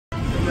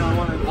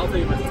I'll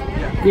take it.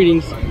 Yeah.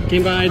 Greetings.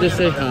 Came by to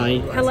say hi.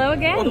 Hello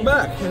again. Welcome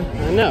back.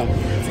 I know.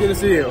 It's good to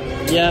see you.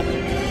 Yeah.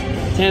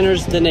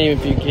 Tanner's the name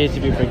in case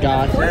if you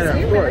forgot.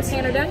 Tanner, of course.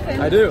 Tanner Duncan.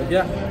 I do,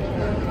 yeah.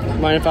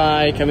 Mind if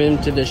I come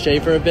into the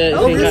shade for a bit?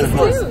 Oh, It's yes, kind of of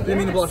course. hot. Didn't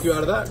mean to block you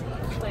out of that.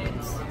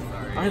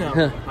 I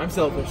know. I'm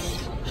selfish.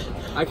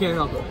 I can't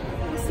help it.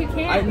 Yes, you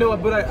can. I know,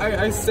 but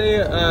I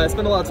say I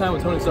spend a lot of time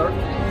with Tony Stark,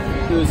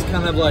 who's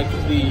kind of like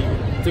the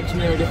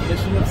dictionary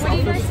definition of What do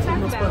you selfish. guys talk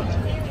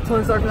about?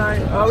 Tony Stark and I,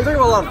 we talk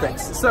about a lot of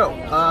things. So,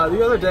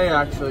 the other day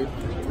actually,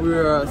 we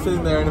were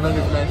sitting there in a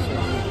vendor convention,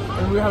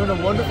 and we were having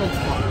a wonderful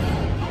talk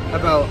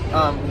about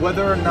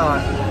whether or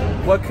not,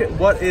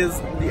 what is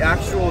the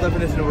actual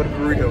definition of what a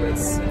burrito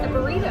is. A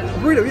burrito. A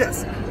burrito,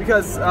 yes.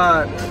 Because,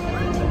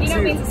 You know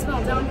it means a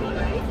small donkey,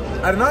 right?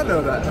 I did not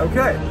know that,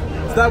 okay.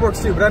 So that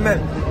works too, but I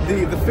meant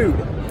the food.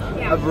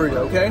 Yeah. A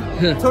burrito, okay?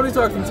 Tony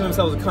Stark thinks of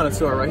himself as a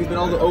connoisseur, right? He's been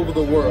all over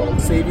the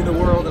world, saving the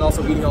world and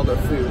also eating all their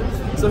food.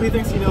 So he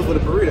thinks he knows what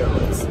a burrito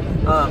is.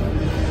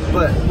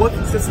 But what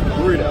consists of a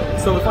burrito?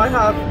 So if I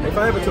have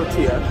a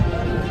tortilla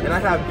and I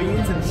have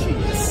beans and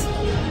cheese,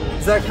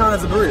 does that count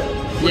as a burrito?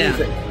 What do you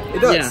think? It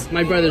does. Yeah,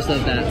 my brothers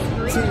love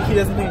that. See, he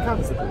doesn't think it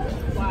counts as a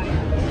burrito.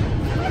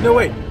 Why? No,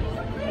 wait.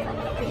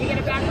 Did you get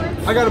it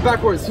backwards? I got it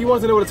backwards. He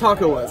wants to know what a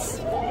taco was.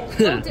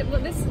 Well,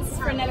 this is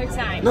for another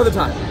time. Another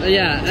time.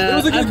 Yeah. It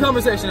was a good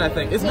conversation, I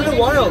think. It's been a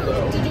while,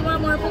 though. Did you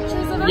want more pictures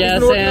of us? Yeah. He's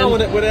been working Sam.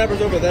 on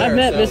whatever's over there. I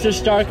met so. Mr.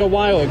 Stark a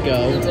while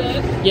ago. You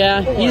did?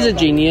 Yeah, he's a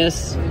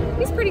genius.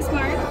 He's pretty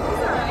smart. He's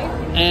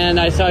alright. And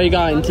I saw you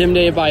got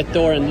intimidated by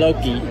Thor and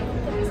Loki.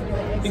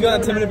 You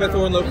got intimidated by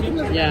Thor and Loki?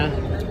 Yeah.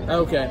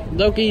 Okay.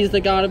 Loki is the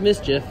god of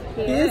mischief.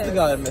 He is the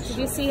god of Did mischief.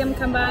 you see him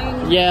come by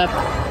and...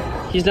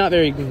 Yeah. He's not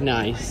very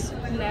nice.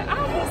 No.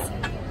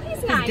 Oh,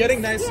 he's nice. He's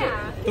getting nicer.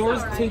 Yeah, he's Thor's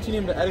alright. teaching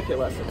him the etiquette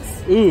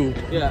lessons. Ooh.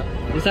 Yeah.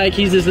 It's like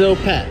he's his little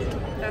pet.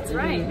 That's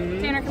right.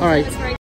 Tanner, come All right. join us right